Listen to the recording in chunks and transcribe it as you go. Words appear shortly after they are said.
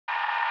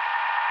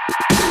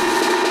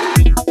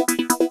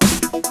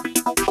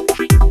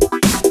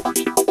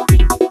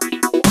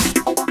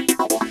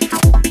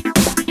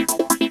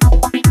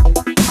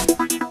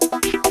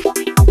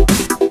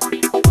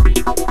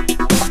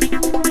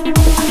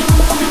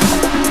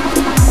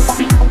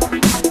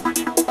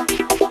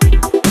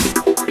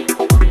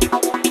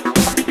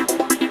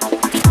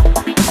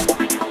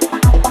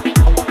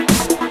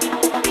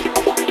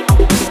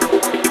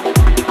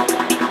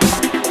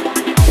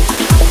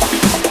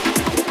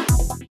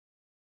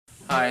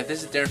Hi,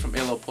 this is Darren from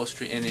ALO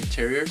Upholstery and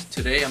Interiors.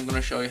 Today I'm going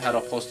to show you how to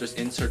upholster this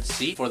insert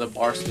seat for the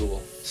bar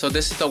stool. So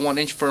this is the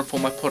 1-inch firm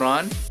foam I put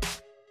on.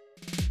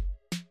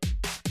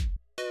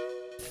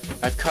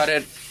 I've cut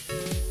it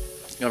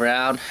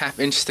around ½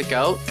 inch stick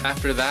out.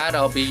 After that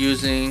I'll be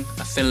using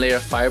a thin layer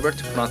of fiber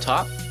to put on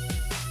top.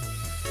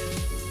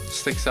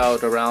 Sticks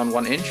out around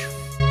 1 inch.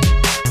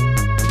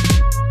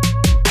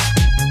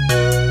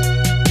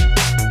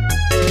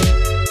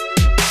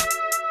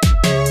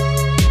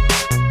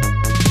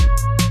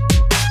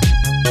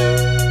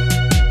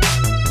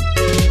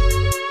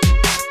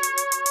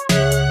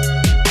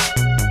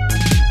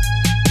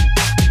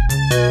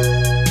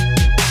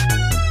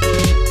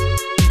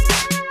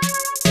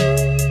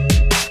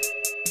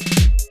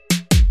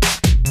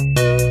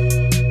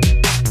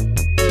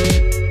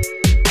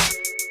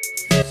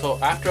 So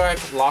after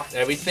I've locked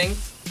everything,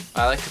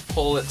 I like to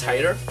pull it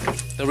tighter.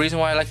 The reason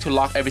why I like to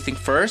lock everything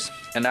first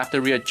and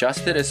after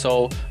readjust it is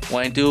so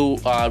when I do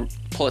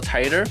pull it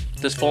tighter,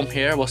 this foam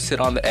here will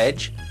sit on the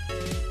edge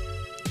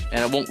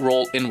and it won't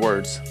roll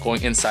inwards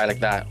going inside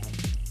like that,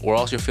 or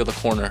else you'll feel the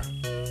corner.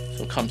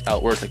 So it comes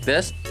outwards like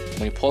this.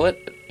 When you pull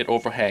it, it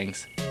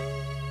overhangs,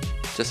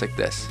 just like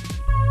this.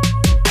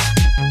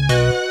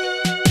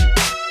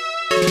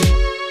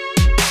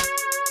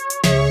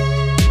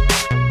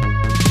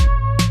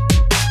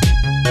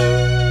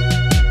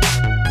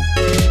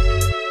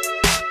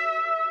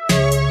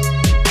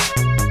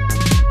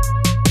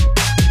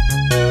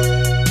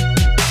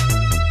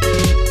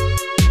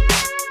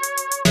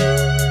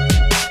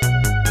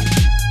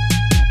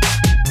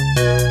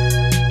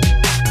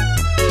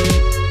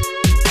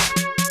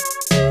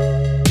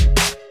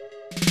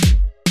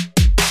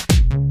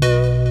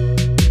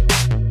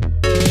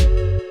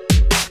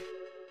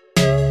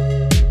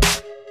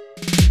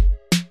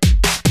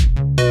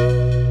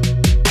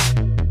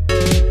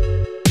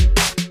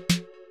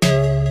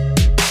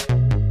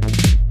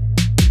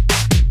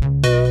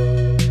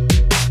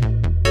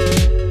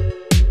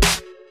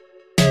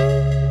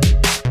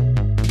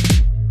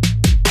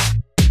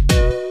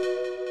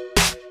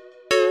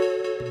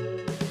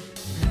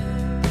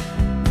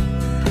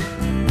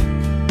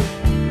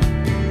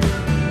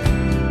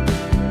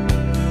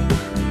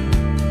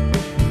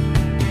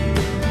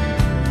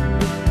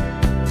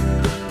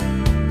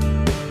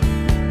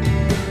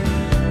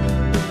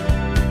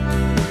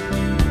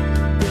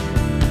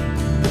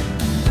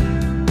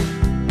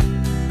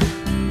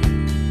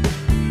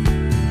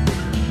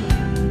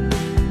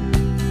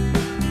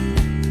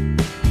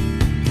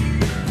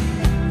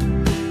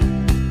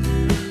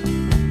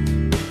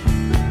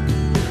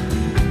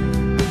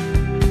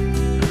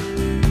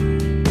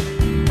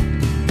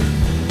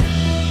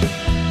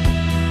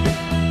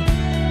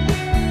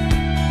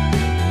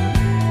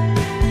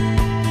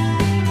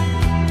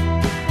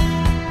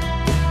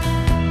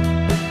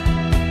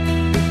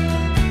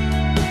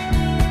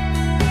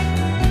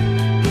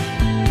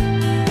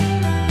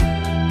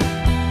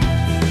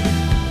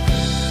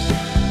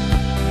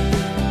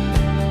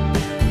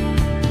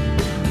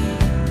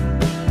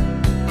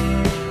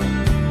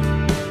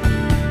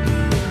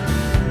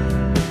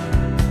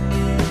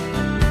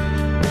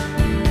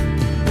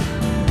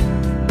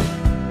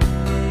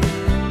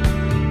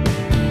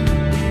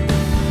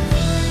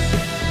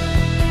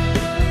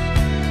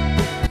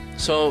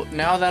 So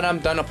now that I'm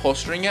done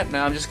upholstering it,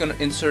 now I'm just going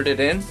to insert it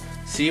in.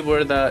 See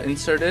where the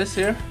insert is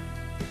here?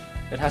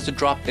 It has to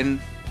drop in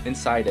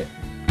inside it.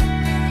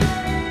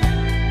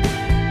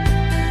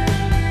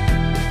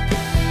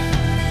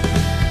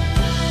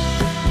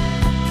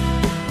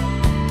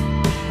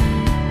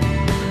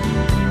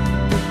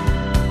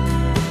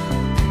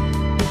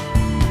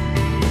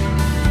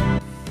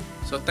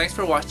 So thanks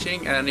for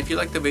watching, and if you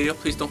like the video,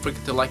 please don't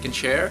forget to like and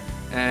share,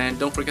 and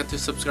don't forget to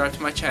subscribe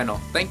to my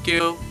channel. Thank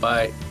you.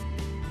 Bye.